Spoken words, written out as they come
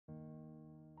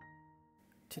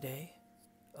Today,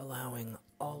 allowing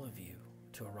all of you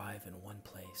to arrive in one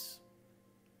place.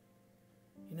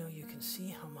 You know, you can see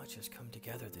how much has come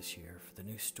together this year for the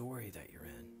new story that you're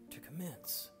in to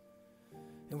commence.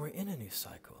 And we're in a new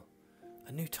cycle,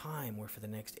 a new time where for the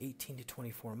next 18 to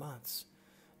 24 months,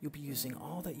 you'll be using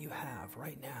all that you have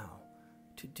right now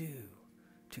to do,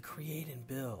 to create and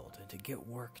build, and to get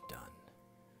work done.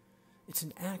 It's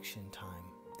an action time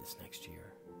this next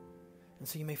year. And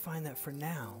so you may find that for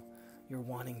now, you're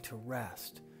wanting to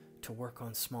rest, to work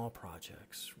on small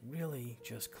projects, really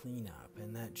just clean up,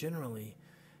 and that generally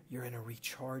you're in a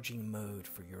recharging mode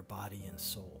for your body and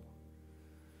soul.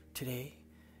 Today,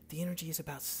 the energy is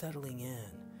about settling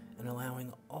in and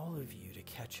allowing all of you to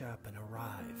catch up and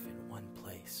arrive in one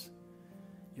place.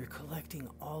 You're collecting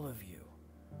all of you,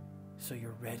 so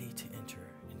you're ready to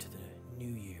enter into the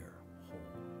new year whole.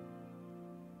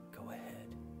 Go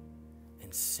ahead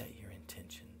and set your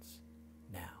intentions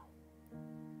now.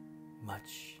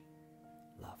 Much